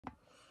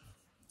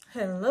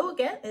Hello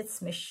again,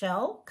 it's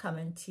Michelle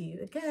coming to you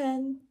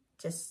again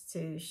just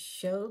to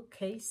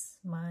showcase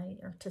my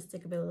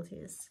artistic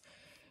abilities.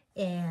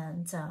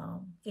 And,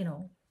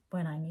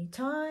 when I need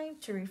time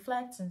to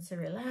reflect and to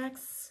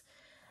relax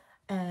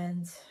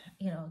and,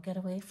 get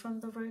away from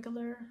the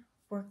regular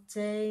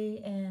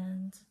workday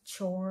and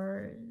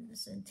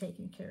chores and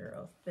taking care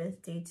of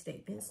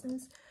day-to-day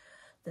business,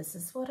 this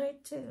is what I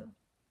do.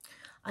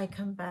 I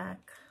come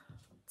back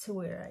to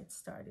where I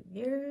started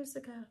years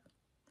ago.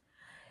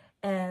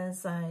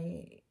 As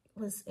I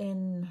was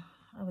in,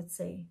 I would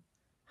say,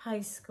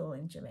 high school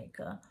in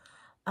Jamaica,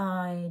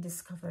 I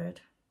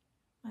discovered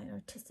my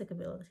artistic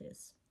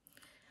abilities.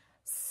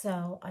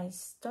 So I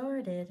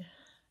started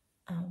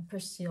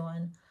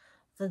pursuing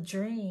the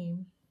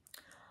dream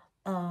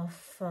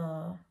of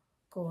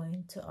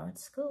going to art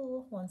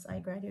school once I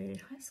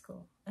graduated high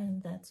school.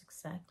 And that's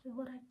exactly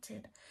what I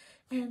did.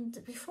 And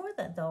before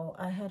that, though,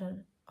 I had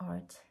an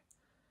art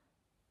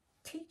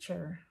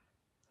teacher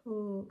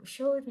who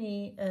showed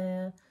me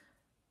a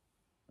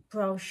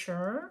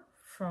brochure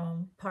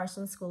from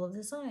PARSONS School of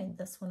Design.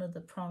 That's one of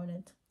the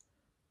prominent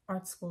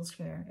art schools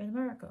here in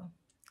America.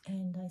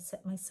 And I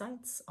set my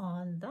sights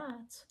on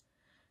that.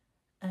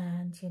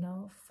 And,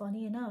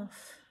 funny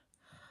enough,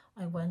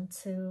 I went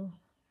to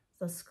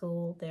the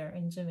school there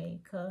in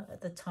Jamaica at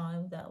the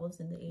time. That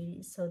was in the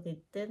 80s. So they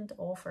didn't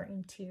offer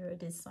interior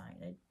design.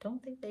 I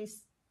don't think they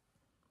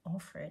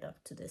offer it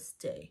up to this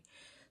day.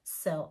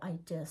 So I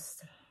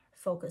just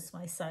focus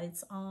my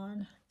sights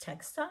on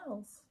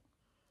textiles,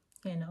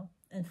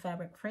 and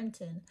fabric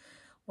printing.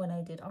 When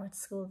I did art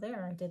school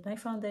there, I did my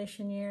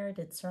foundation year,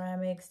 did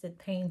ceramics, did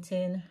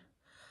painting,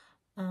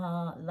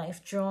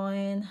 life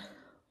drawing,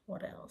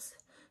 what else?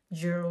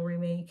 Jewelry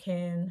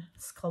making,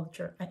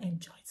 sculpture. I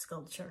enjoyed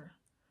sculpture.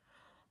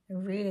 I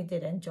really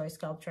did enjoy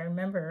sculpture. I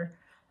remember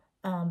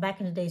back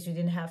in the days, we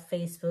didn't have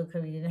Facebook,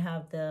 or we didn't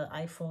have the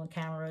iPhone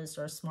cameras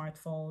or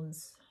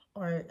smartphones,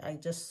 or I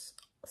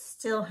just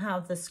still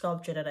have the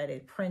sculpture that I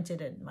did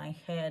printed in my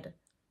head.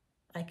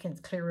 I can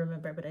clearly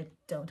remember, but I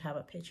don't have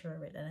a picture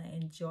of it, and I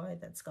enjoy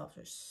that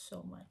sculpture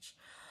so much.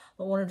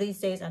 But one of these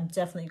days, I'm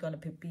definitely going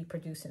to be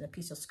producing a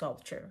piece of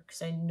sculpture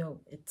because I know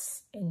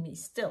it's in me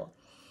still.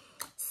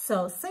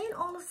 So saying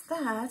all of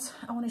that,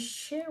 I want to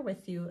share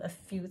with you a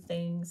few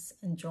things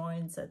and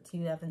drawings that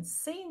you haven't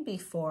seen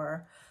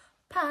before,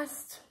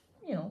 past,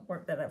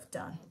 work that I've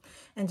done,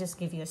 and just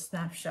give you a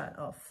snapshot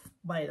of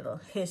my little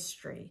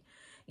history.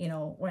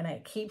 When I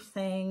keep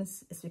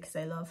things, it's because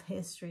I love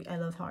history. I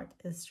love art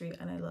history,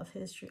 and I love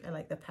history. I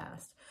like the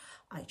past.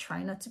 I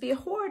try not to be a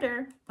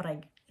hoarder, but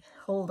I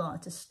hold on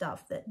to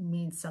stuff that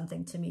means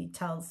something to me,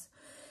 tells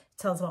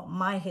about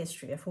my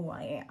history of who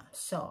I am.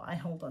 So I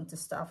hold on to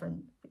stuff,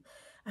 and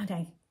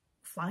I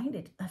find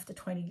it after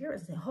 20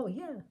 years. I say, oh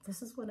yeah,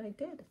 this is what I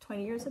did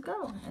 20 years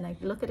ago. And I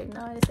look at it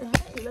now and I say,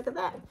 hey, look at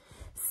that.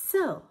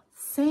 So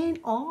saying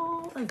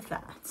all of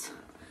that,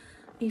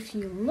 if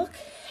you look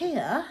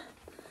here,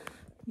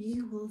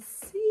 you will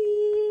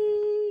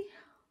see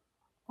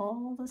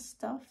all the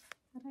stuff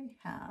that I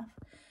have.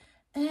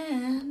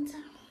 And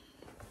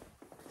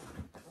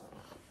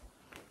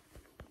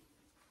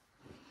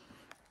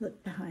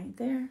look behind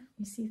there.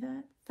 You see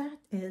that? That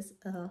is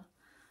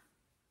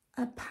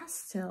a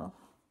pastel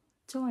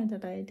drawing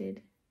that I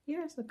did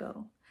years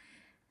ago.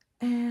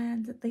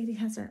 And the lady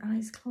has her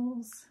eyes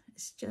closed.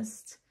 It's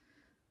just,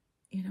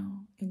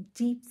 in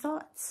deep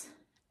thoughts.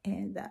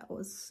 And that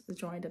was the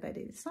drawing that I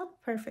did. It's not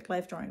a perfect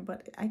life drawing,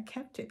 but I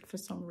kept it for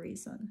some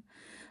reason.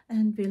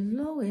 And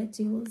below it,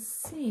 you will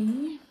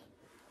see,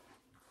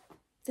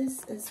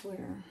 this is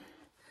where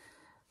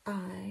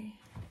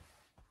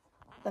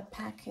the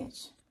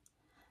package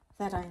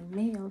that I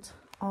mailed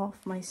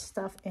off my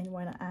stuff in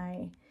when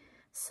I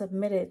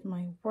submitted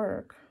my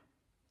work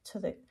to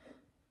the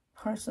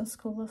PARSONS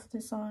School of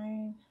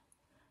Design.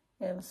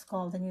 It was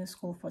called the New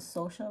School for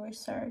Social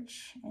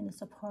Research, and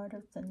it's a part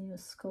of the new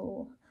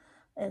school.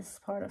 As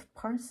part of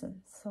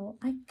Parsons. So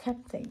I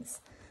kept things.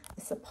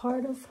 It's a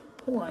part of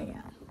who I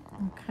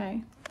am.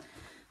 Okay.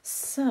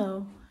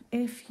 So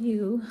if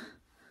you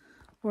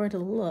were to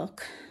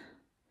look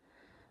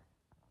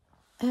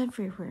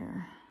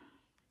everywhere,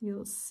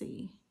 you'll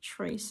see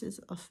traces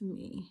of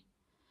me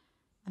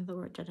and the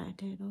work that I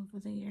did over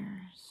the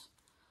years.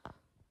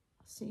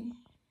 See,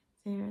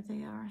 there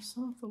they are.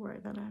 Some of the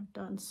work that I've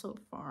done so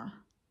far.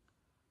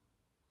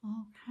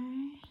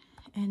 Okay.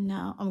 And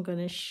now I'm going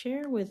to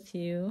share with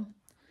you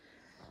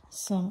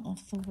some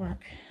of the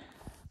work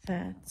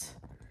that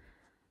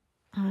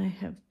I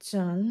have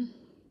done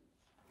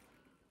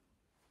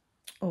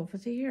over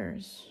the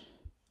years.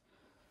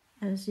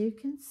 As you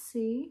can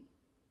see,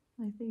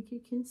 I think you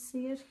can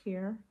see it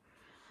here.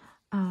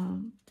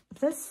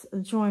 This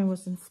drawing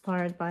was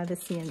inspired by the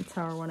CN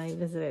Tower when I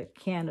visited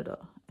Canada,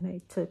 and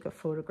I took a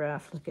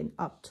photograph looking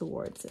up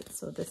towards it.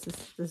 So this is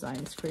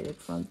designs created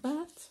from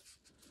that.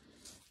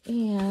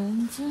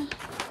 And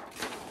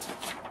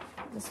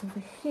this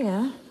over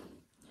here,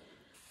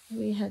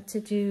 we had to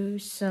do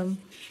some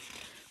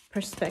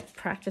perspective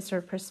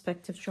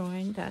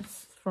drawing.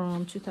 That's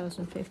from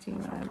 2015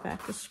 when I went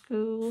back to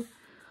school.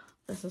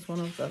 This is one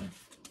of the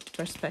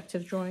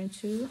perspective drawing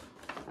too.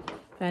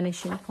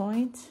 Vanishing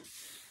point.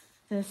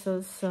 This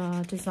is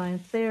design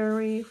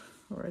theory.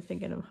 We're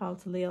thinking of how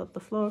to lay out the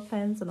floor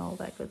plans and all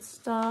that good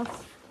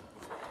stuff.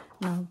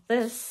 Now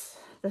this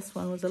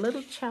one was a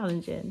little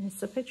challenging.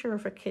 It's a picture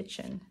of a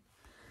kitchen.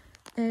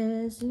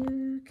 As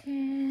you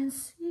can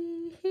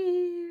see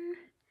here.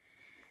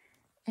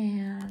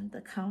 And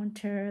the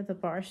counter, the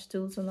bar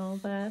stools and all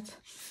that.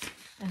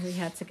 And we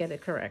had to get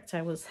it correct.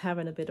 I was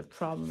having a bit of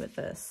problem with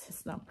this.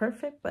 It's not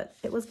perfect, but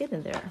it was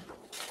getting there.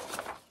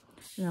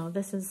 Now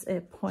this is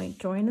a point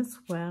drawing as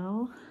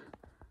well.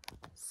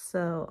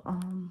 So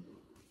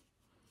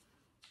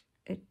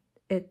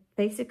it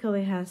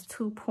basically has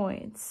 2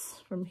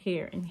 points from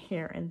here and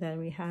here, and then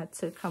we had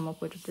to come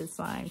up with a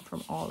design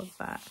from all of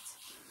that.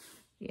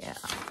 Yeah.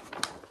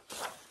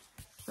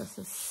 This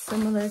is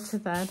similar to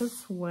that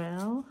as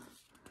well.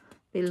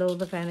 Below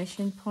the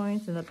vanishing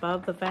point and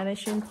above the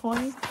vanishing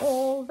point,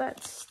 all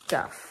that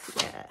stuff.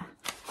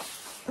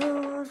 Yeah.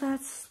 All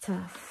that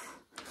stuff.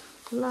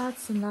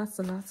 Lots and lots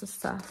and lots of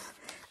stuff.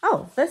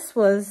 Oh, this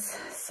was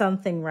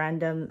something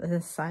random, an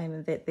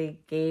assignment that they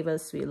gave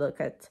us. We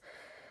look at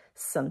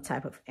some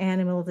type of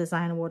animal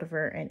design or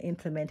whatever and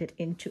implement it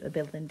into a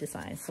building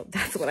design. So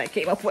that's what I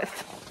came up with.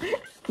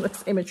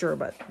 Looks immature,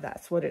 but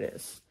that's what it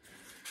is.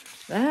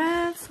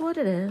 That's what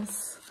it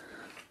is.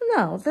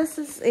 No, this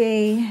is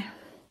a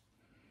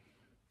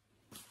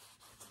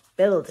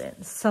building,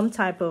 some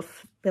type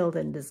of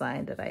building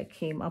design that I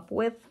came up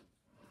with.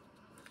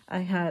 I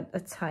had a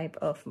type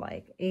of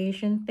like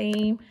Asian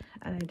theme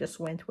and I just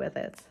went with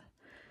it.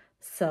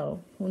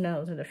 So who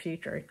knows, in the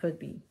future it could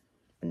be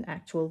an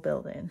actual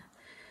building.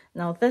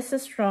 Now this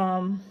is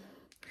from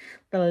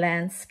the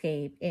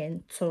landscape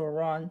in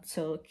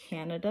Toronto,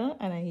 Canada,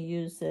 and I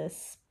use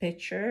this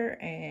picture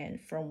and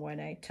from when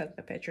I took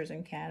the pictures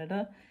in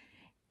Canada,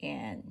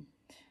 and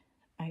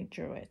I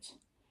drew it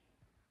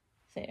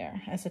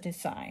there as a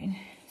design.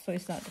 So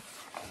it's not,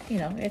 you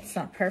know, it's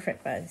not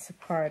perfect, but it's a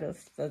part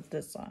of the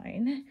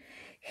design.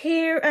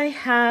 Here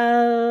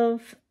I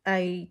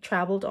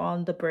traveled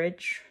on the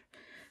bridge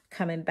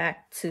coming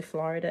back to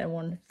Florida, and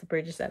one of the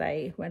bridges that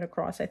I went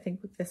across, I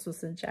think this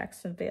was in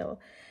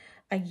Jacksonville,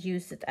 I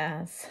used it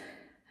as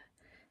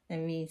a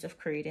means of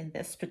creating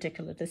this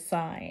particular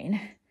design.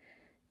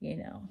 You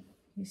know,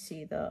 you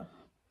see the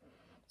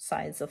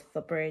sides of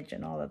the bridge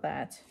and all of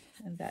that,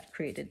 and that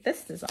created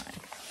this design,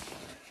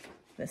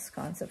 this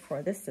concept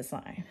for this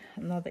design.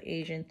 Another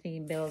Asian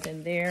theme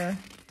building there,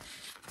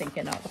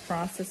 thinking out the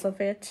process of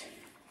it,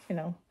 you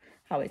know,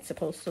 how it's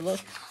supposed to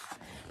look,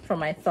 from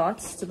my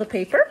thoughts to the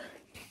paper.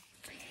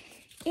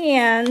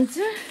 And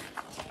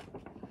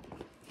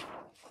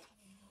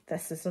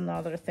this is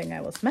another thing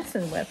I was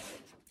messing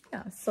with.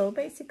 Yeah, so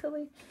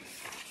basically,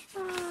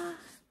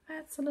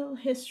 that's a little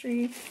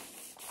history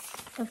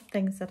of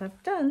things that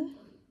I've done.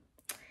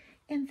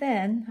 And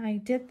then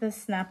I did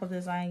this Snapple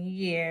design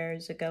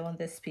years ago on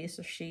this piece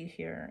of sheet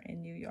here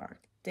in New York.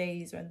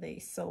 Days when they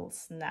sold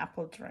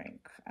Snapple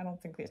drink. I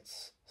don't think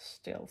it's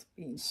still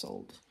being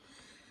sold.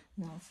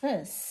 Now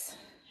this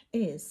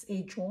is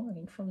a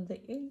drawing from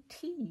the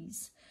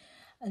 80s.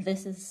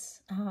 This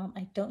is,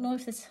 I don't know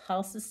if this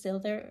house is still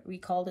there. We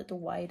called it the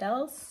White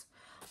House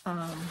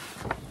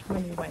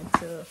when we went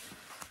to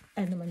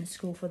elementary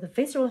school for the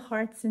visual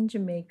arts in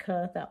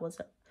Jamaica. That was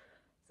a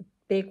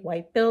big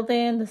white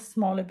building. The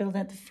smaller building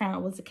at the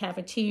front was the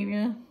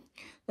cafeteria.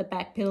 The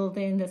back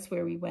building, that's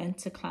where we went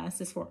to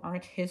classes for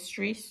art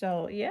history.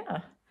 So yeah,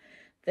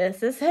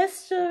 this is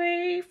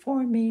history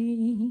for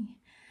me.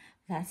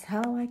 That's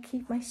how I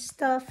keep my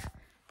stuff,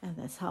 and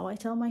that's how I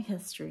tell my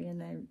history.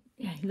 And I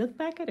look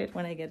back at it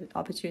when I get an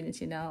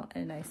opportunity now,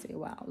 and I say,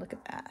 wow, look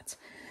at that.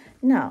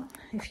 Now,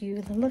 if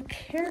you look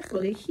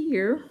carefully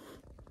here,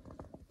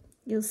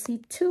 you'll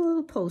see 2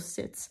 little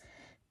post-its.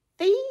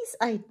 These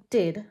I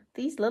did,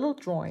 these little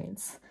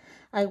drawings.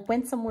 I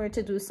went somewhere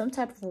to do some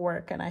type of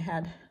work, and I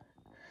had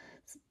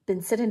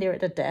been sitting there at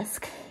the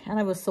desk, and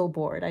I was so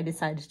bored, I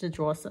decided to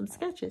draw some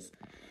sketches.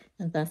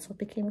 And that's what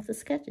became of the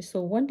sketches.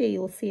 So one day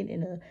you'll see it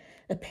in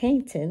a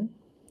painting.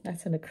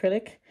 That's an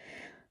acrylic.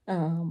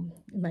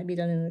 It might be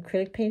done in an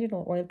acrylic painting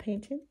or oil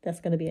painting.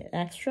 That's going to be an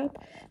extra.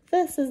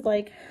 This is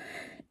like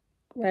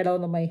right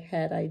out of my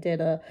head. I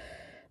did a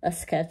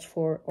sketch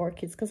for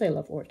orchids because I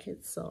love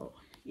orchids. So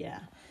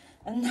yeah.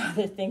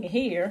 Another thing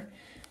here,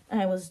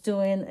 I was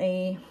doing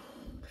a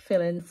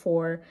fill-in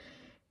for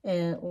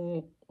a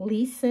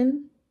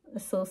leasing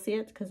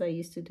associate because I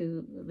used to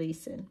do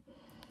leasing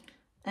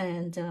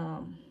and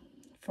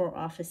for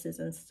offices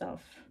and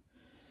stuff.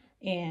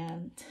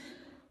 And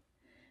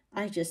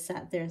I just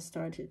sat there and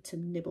started to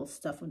nibble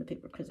stuff on the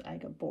paper because I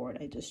got bored.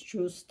 I just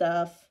drew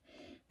stuff,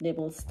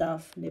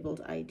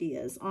 nibbled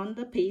ideas on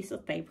the piece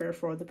of paper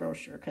for the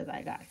brochure because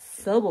I got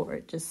so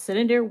bored just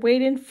sitting there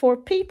waiting for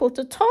people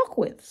to talk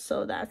with.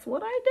 So that's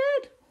what I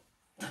did.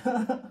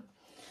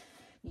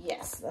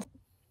 Yes.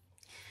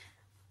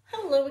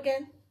 Hello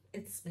again.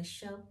 It's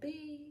Michelle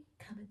B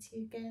coming to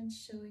you again,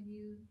 showing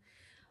you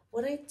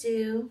what I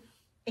do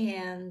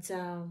And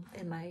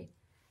in my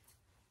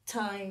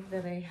time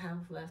that I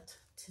have left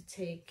to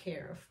take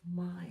care of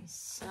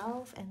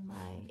myself and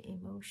my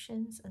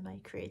emotions and my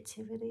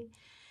creativity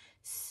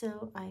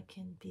so I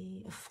can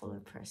be a fuller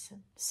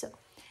person. So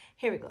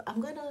here we go.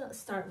 I'm gonna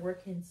start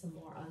working some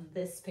more on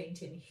this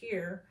painting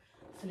here,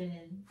 filling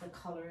in the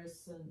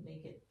colors and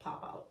make it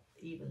pop out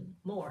even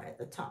more at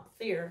the top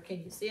there.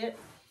 Can you see it?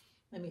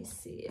 Let me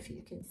see if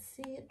you can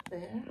see it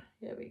there.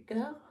 There we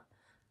go.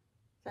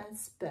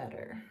 That's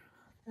better.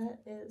 That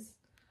is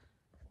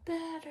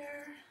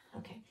better.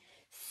 Okay,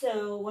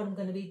 so what I'm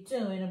going to be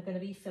doing, I'm going to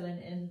be filling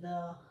in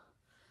the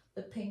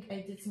pink.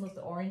 I did some of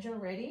the orange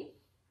already,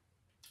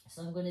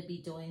 so I'm going to be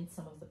doing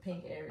some of the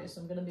pink areas.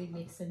 So I'm going to be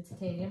mixing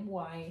titanium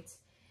white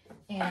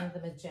and the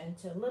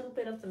magenta, a little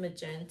bit of the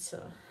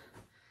magenta,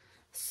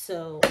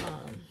 so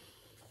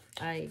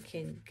I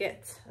can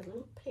get a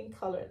little pink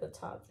color at the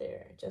top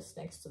there, just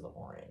next to the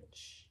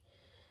orange.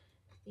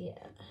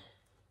 Yeah,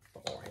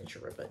 the orange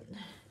ribbon.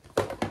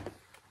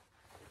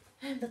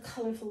 And the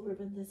colorful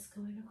ribbon that's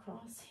going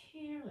across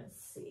here. Let's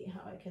see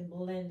how I can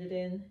blend it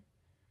in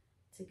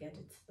to get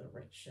it to the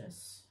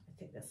richness. I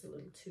think that's a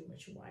little too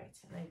much white,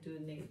 and I do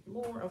need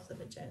more of the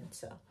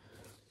magenta.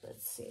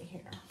 Let's see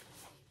here.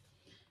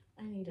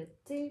 I need a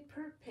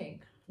deeper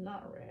pink,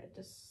 not red,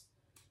 just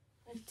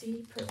a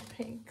deeper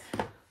pink.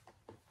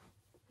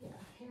 Yeah,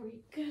 here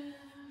we go. Here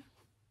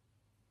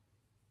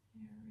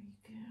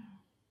we go.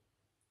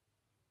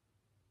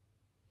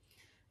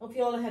 Hope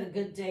you all had a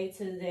good day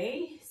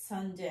today,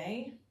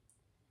 Sunday.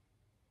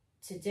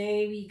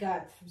 Today we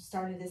got,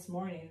 started this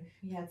morning,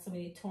 we had so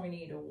many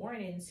tornado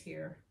warnings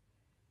here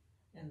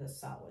in the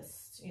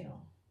southwest, you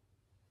know,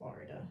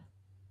 Florida.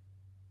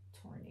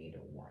 Tornado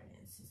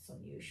warnings, it's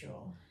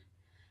unusual.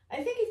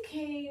 I think it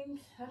came,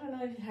 I don't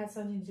know if it had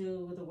something to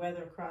do with the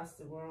weather across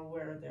the world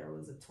where there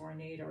was a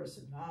tornado or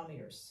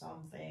tsunami or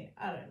something.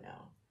 I don't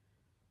know.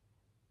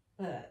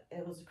 But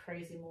it was a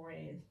crazy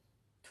morning.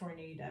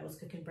 Tornado, I was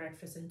cooking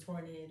breakfast and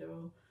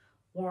tornado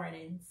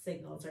warning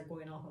signals are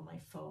going off on my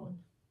phone.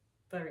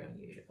 Very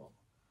unusual,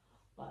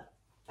 but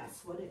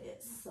that's what it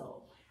is.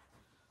 So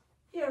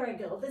here I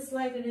go. This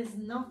lighting is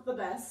not the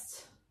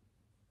best,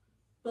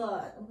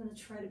 but I'm going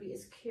to try to be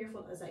as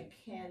careful as I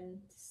can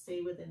to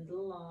stay within the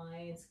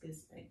lines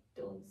because I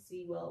don't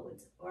see well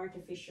with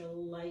artificial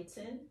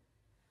lighting.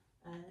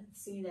 And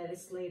seeing that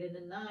it's late in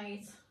the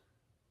night,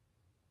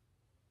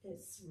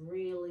 it's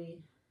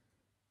really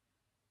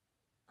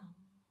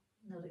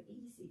not an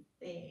easy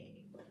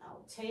thing, but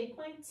I'll take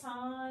my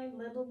time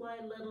little by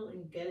little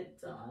and get it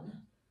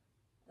done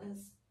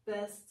as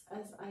best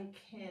as I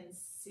can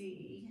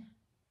see.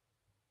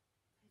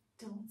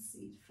 I don't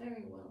see it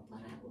very well, but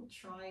I will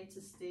try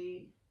to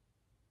stay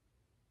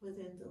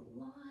within the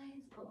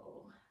lines.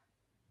 Oh,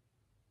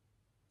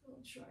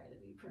 don't try to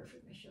be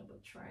perfect, Michelle,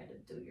 but try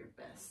to do your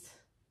best.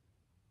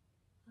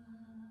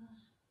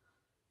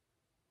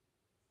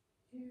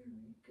 Here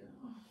we go.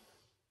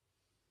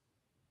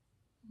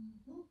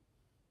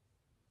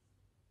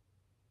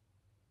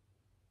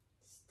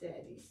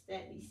 Steady,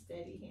 steady,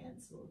 steady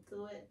hands will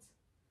do it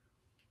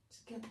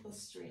to get the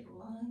straight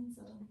lines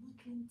that I'm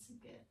looking to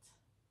get.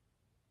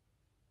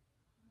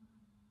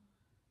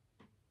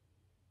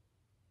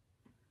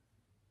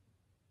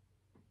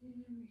 Here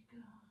we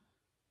go.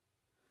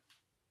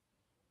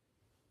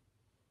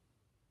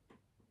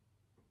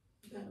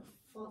 You gotta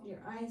follow,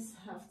 your eyes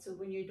have to,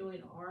 when you're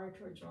doing art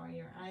or drawing,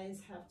 your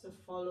eyes have to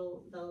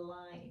follow the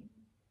line.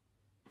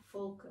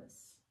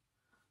 Focus.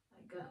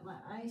 I got my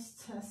eyes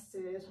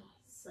tested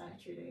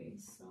Saturday,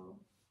 so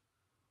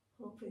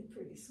hoping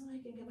pretty soon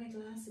I can get my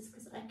glasses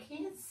because I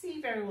can't see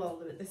very well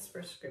with this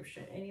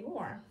prescription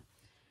anymore.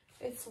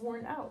 It's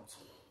worn out.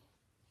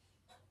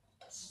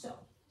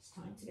 So it's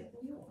time to get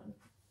the new one.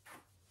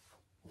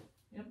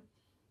 Yep.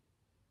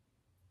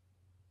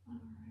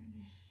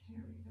 Alrighty,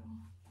 here we go.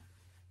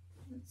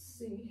 Let's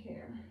see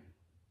here.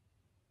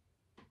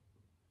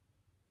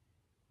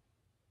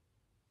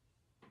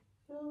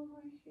 Fill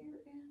right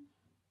here in.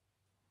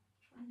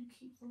 Trying to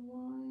keep the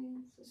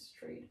lines as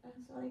straight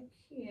as I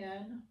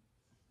can.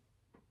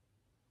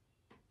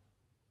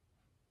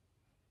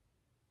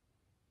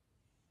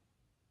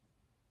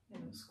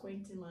 And I'm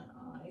squinting my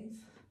eyes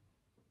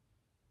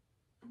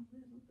a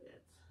little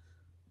bit.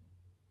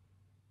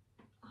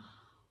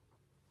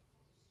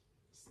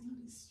 It's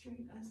not as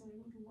straight as I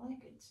would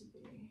like it to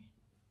be.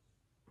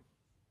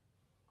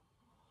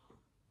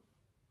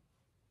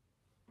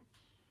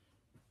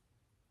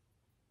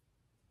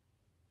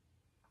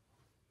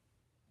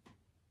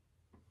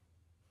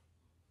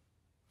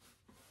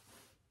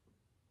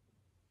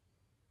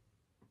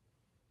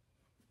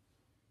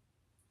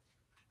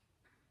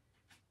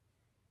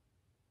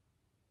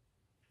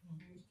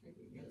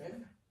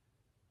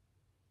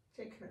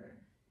 Take her.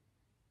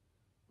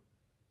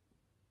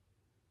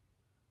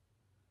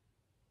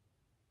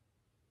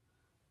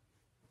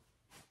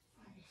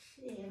 I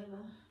see a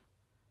little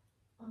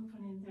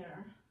opening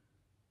there.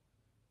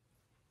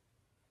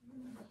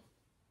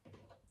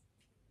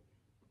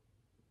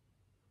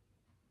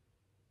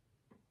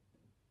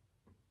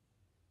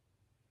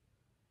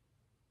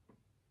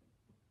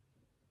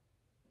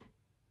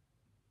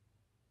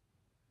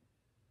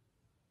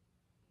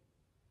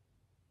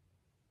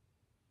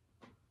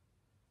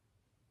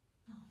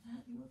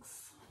 That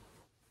looks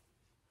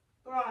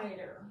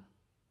brighter.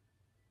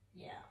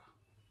 Yeah.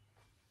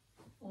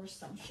 More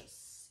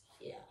sumptuous.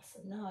 Yeah. So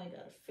now I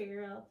gotta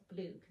figure out the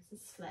blue because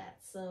it's flat.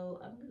 So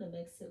I'm gonna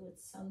mix it with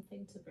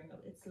something to bring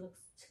up. It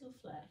looks too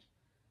flat.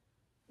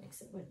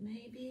 Mix it with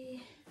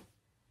maybe.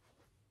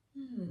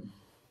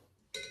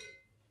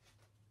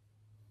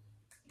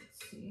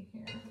 Let's see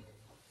here.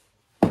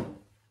 I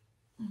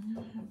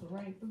don't have the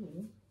right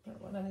blue,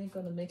 but what am I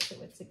going to mix it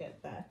with to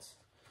get that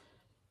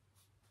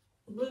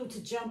blue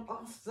to jump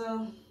off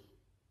the...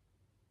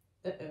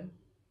 I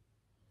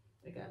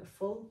got a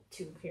full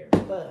tube here,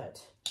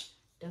 but it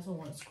doesn't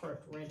want to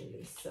squirt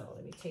readily. So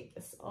let me take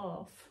this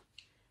off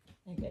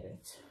and get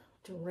it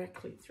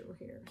directly through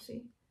here.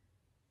 See?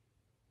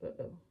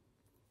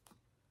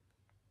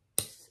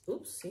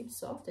 Oops, seems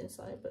soft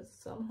inside, but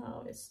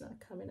somehow it's not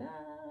coming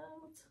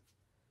out.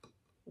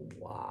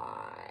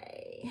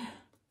 Why?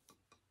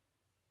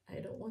 I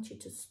don't want you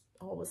to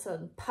all of a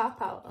sudden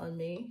pop out on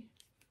me.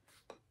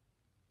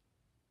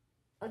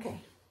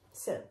 Okay,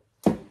 so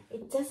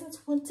it doesn't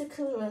want to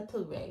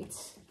cooperate.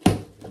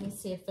 Let me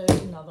see if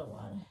there's another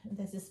one.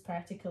 This is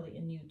practically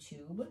a new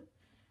tube,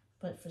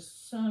 but for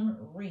some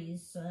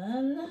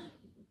reason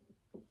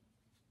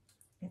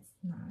it's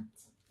not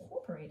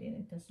cooperating.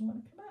 It doesn't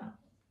want to come out.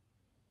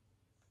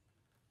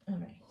 All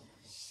right,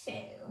 so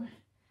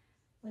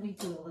let me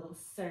do a little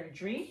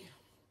surgery.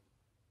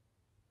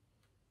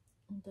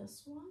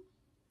 This one,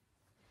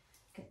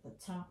 get the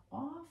top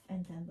off,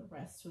 and then the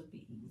rest would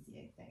be easy,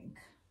 I think,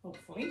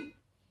 hopefully.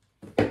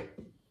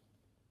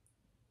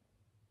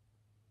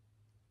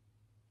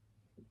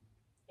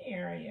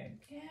 Here you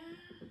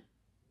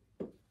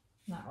go.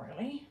 Not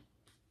really.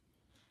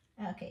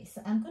 Okay,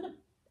 so I'm gonna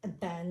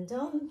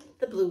abandon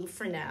the blue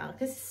for now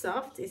because it's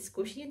soft, it's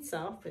squishy and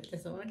soft, but it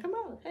doesn't want to come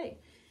out. Hey,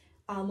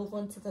 I'll move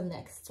on to the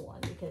next one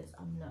because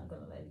I'm not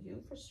gonna let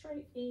you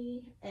frustrate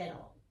me at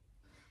all.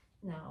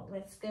 Now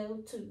let's go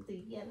to the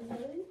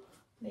yellow.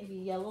 Maybe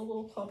yellow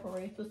will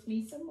cooperate with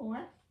me some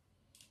more.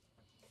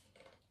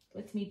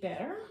 With me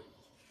better.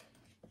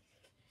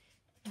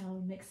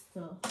 I'll mix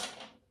the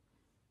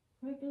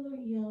regular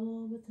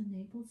yellow with the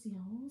Naples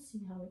yellow.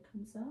 See how it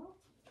comes out.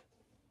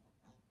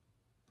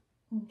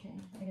 Okay,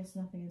 I guess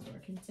nothing is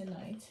working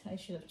tonight. I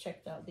should have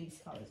checked out these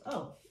colors.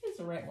 Oh, here's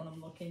the right one I'm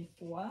looking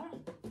for.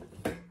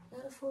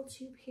 Got a full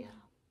tube here.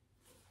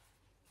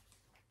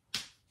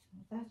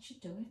 That should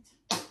do it.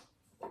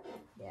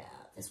 Yeah,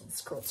 this one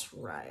squirts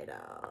right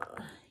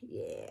out.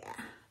 Yeah,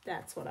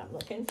 that's what I'm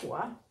looking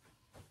for.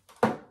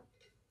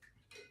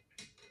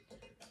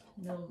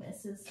 No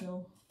messes,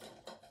 no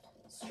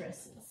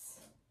stresses.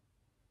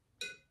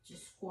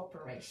 Just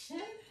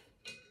cooperation.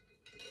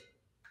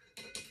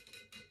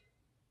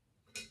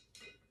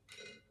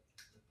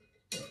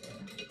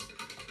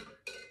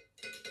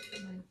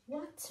 My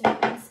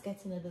water is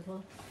getting a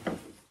little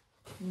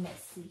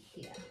messy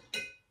here.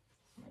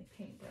 My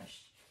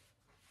paintbrush.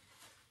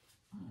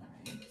 All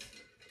right.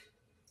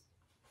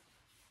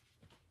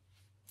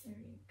 There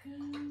you go.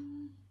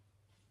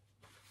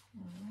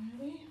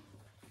 Alrighty.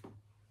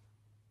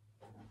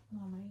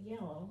 Oh, my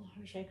yellow. I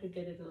wish I could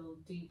get it a little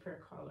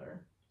deeper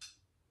color.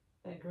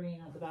 That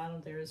green at the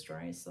bottom there is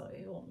dry, so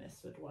it won't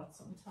mess with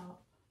what's on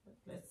top. But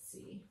let's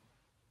see.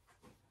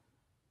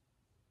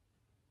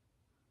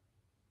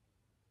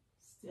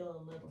 Still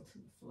a little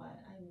too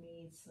flat. I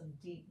need some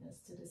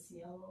deepness to this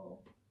yellow.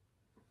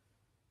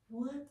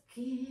 What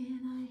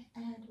can I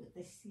add with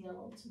this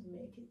yellow to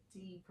make it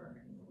deeper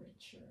and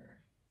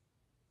richer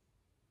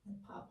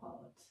and pop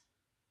out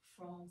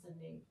from the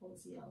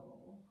Naples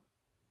yellow?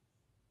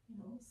 You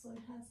know, so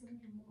it has a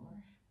little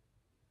more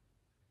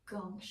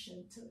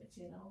gumption to it,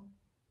 you know.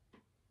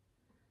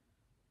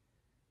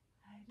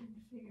 I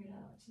didn't figure it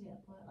out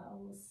yet, but I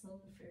will soon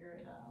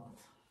figure it out.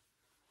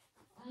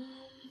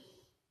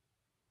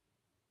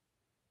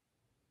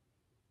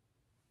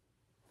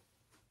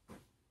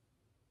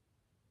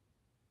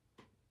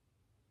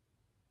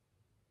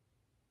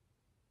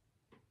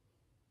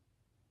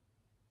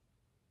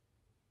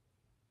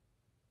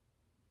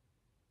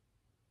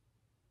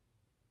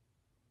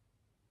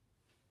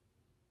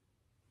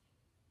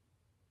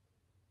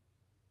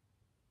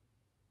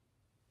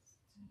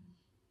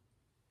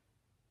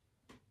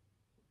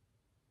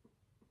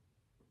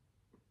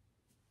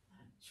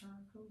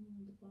 Charcoal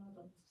on the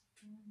bottom.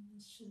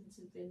 This shouldn't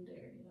have been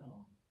there, you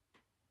know.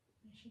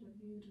 I should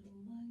have used a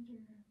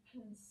lighter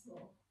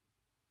pencil.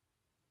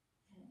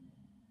 And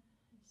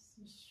it's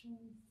just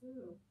showing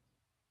through.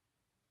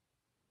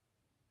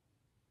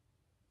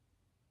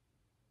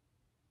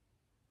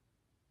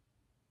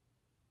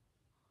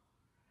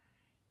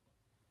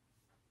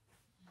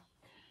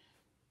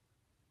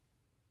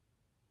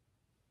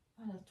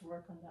 I'll have to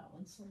work on that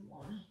one some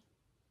more.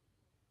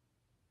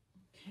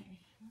 Okay,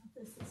 well,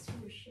 this is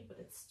fuchsia, but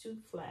it's too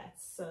flat,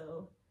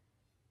 so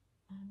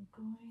I'm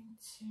going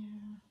to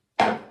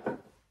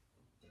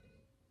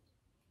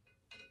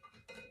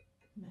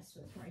mess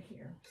with right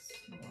here. It's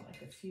more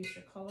like a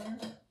fuchsia color.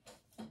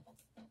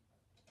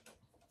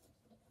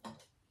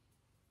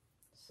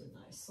 It's a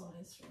nice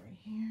size right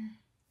here.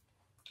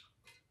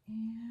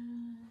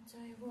 And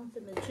I want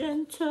the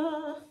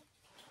magenta.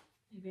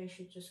 Maybe I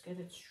should just get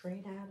it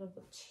straight out of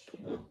the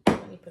tube.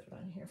 Let me put it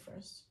on here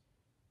first.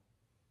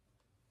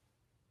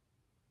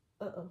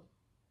 Uh-oh,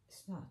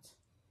 it's not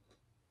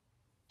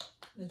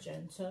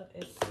magenta,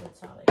 it's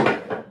metallic.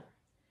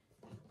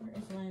 Where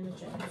is my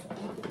magenta?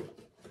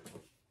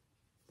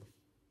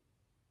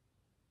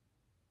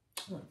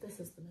 Look, this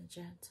is the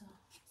magenta.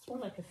 It's more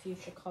like a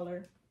fuchsia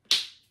color.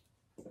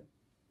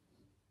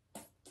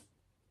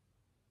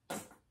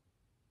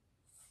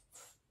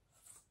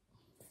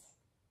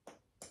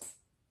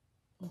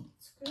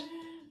 That's good.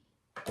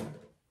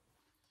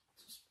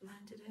 Just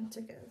blend it in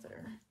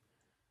together.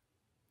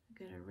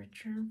 Get a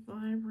richer,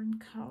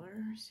 vibrant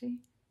color. See?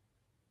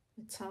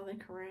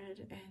 Metallic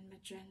red and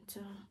magenta.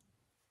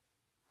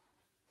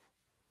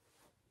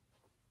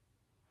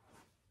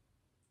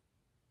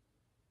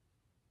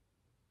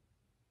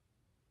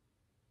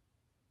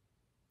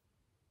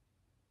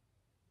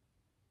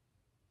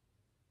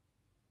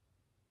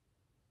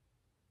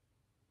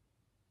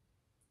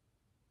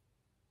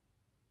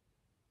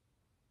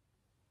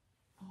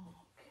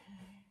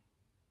 Okay.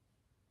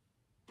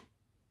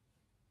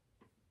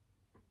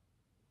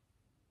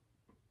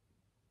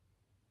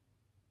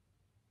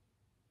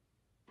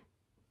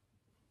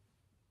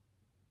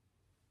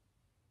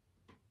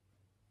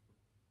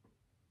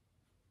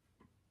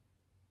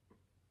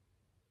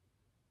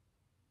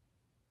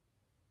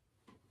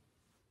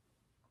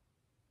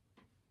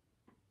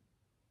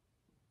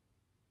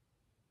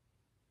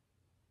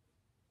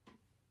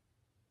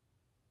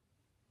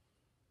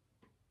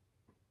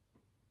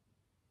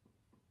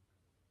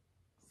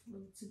 It's a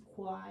little too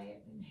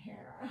quiet in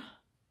here.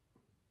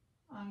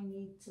 I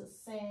need to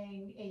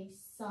sing a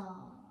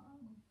song.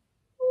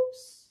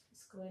 Oops,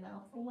 it's going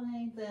out the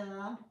way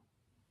there.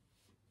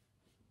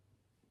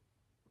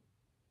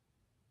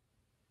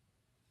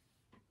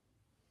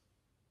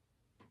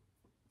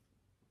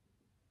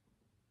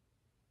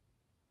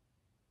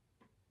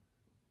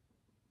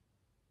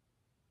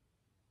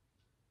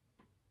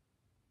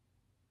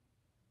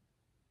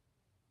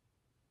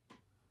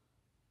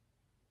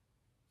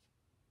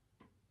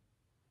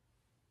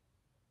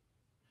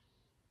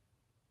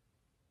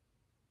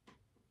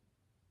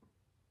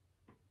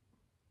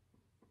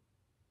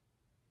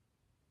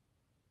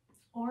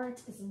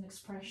 Art is an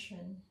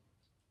expression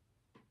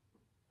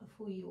of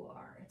who you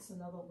are. It's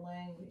another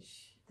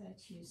language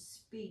that you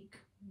speak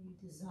when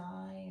you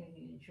design,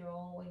 when you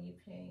draw, when you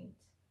paint.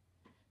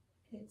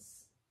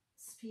 It's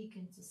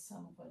speaking to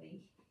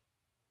somebody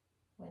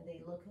when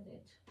they look at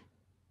it,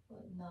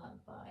 but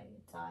not by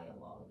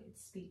dialogue,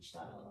 it's speech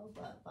dialogue,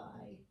 but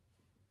by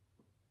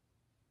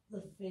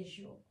the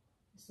visual.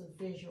 It's a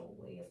visual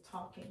way of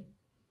talking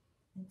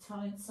and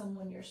telling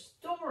someone your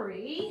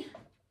story.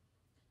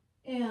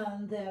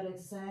 And that's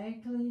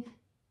exactly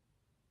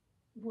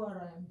what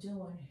I'm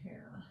doing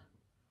here.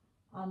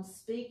 I'm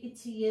speaking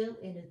to you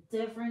in a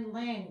different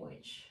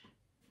language.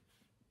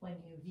 When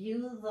you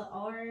view the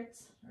art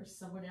or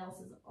someone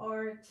else's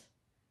art,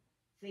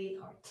 they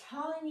are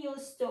telling you a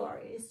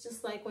story. It's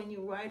just like when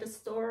you write a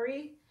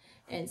story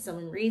and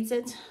someone reads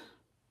it,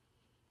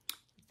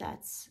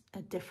 that's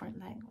a different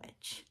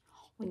language.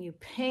 When you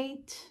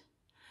paint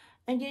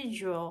and you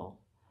draw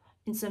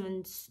and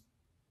someone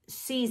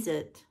sees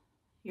it,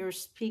 you're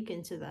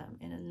speaking to them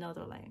in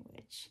another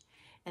language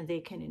and they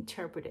can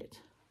interpret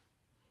it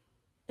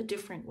a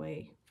different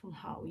way from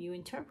how you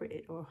interpret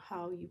it or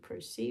how you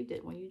perceived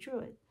it when you drew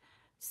it.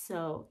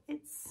 So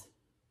it's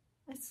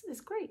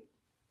great.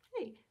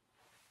 Hey,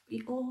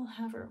 we all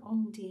have our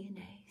own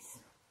DNAs.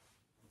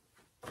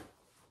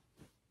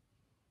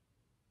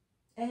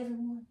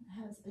 Everyone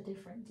has a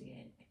different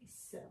DNA,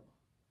 so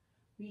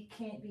we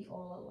can't be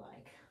all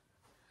alike.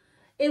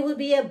 It would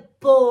be a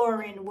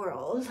boring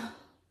world.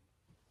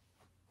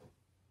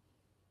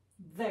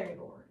 Very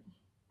boring.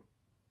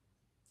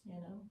 You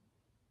know?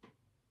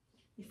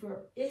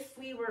 If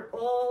we were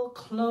all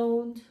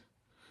cloned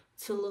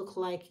to look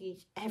like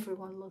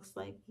everyone looks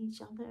like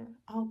each other,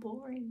 how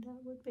boring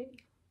that would be.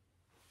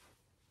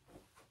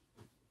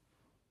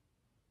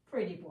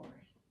 Pretty boring.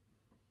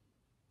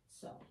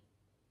 So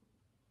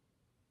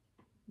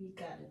you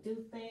gotta do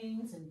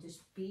things and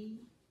just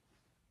be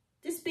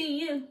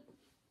you.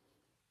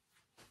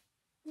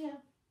 Yeah.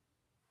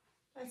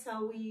 That's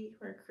how we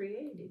were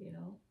created, you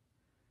know.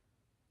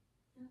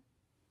 Yeah.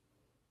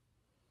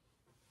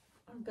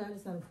 Our God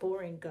is not a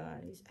boring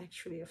God. He's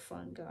actually a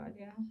fun God,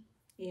 yeah.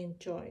 He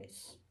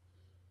enjoys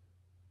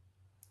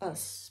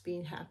us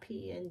being happy.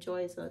 He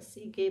enjoys us.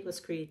 He gave us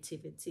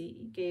creativity.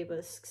 He gave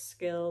us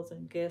skills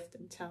and gifts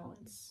and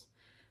talents.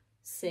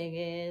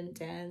 Singing,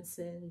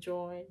 dancing,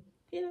 drawing,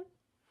 you know.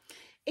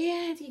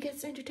 And he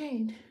gets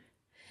entertained.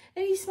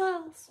 And he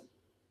smiles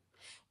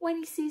when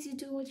he sees you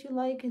doing what you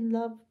like and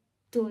love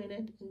doing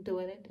it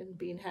and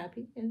being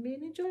happy and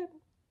being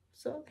enjoyable.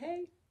 So,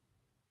 hey,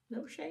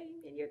 no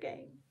shame in your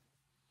game.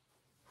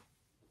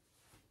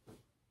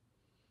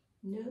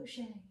 No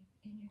shame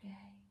in your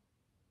game.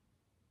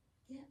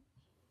 Yeah.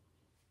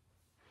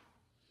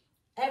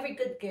 Every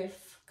good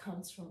gift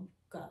comes from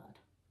God.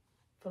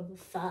 from the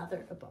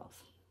Father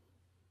above,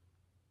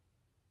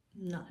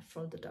 not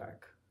from the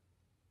dark,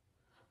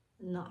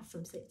 not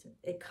from Satan.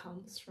 It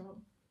comes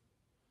from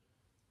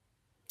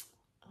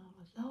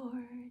our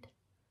Lord.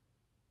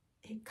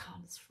 It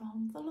comes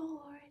from the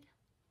Lord.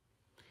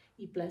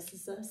 He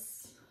blesses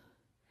us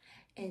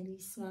and he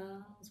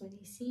smiles when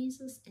he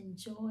sees us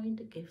enjoying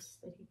the gifts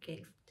that he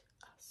gave to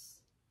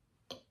us.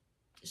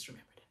 Just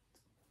remember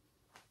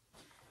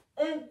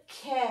that.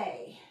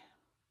 Okay.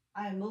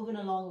 I'm moving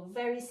along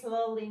very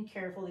slowly and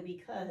carefully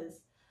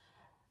because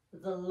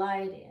the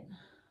lighting,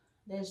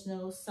 there's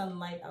no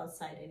sunlight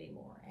outside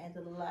anymore, and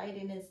the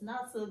lighting is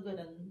not so good,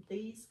 and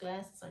these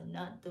glasses are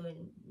not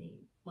doing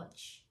me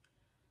much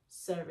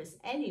service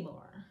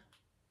anymore.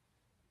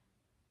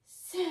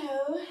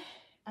 So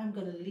I'm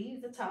gonna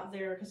leave the top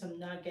there because I'm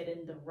not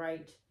getting the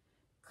right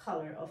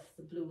color of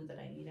the blue that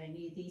I need. I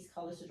need these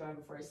colors to dry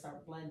before I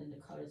start blending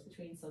the colors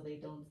between, so they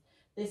don't,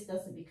 this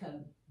doesn't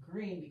become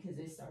green because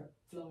they start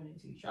flowing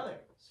into each other.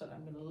 So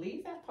I'm gonna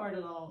leave that part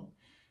alone,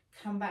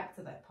 come back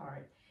to that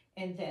part,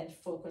 and then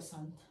focus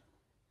on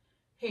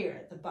here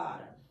at the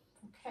bottom.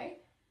 Okay,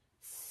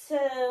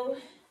 so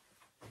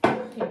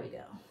here we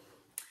go.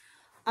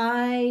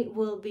 I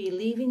will be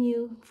leaving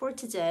you for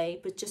today,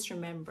 but just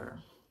remember,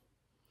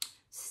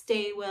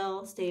 stay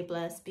well, stay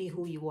blessed, be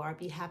who you are,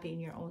 be happy in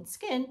your own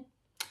skin,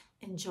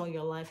 enjoy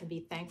your life, and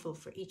be thankful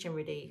for each and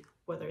every day,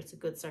 whether it's a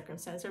good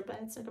circumstance or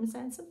bad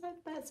circumstance. Sometimes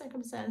bad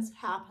circumstance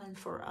happen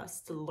for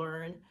us to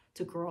learn,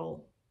 to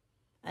grow,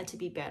 and to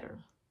be better,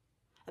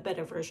 a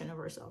better version of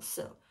ourselves.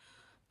 So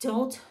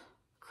don't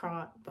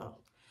cry.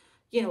 Well,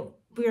 you know,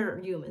 we're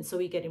human, so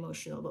we get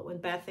emotional, but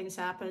when bad things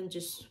happen,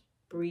 just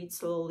breathe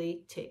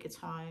slowly, take your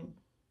time,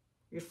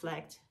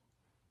 reflect.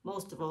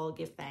 Most of all,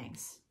 give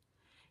thanks.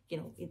 You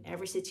know, in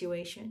every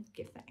situation,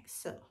 give thanks.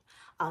 So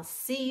I'll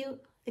see you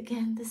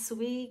again this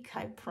week,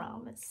 I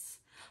promise.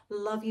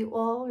 Love you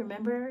all.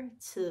 Remember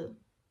to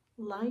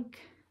like,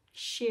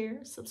 share,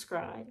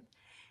 subscribe,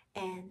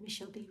 and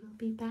Michelle B will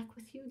be back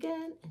with you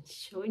again and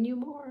showing you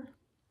more.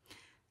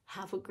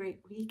 Have a great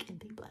week and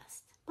be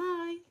blessed.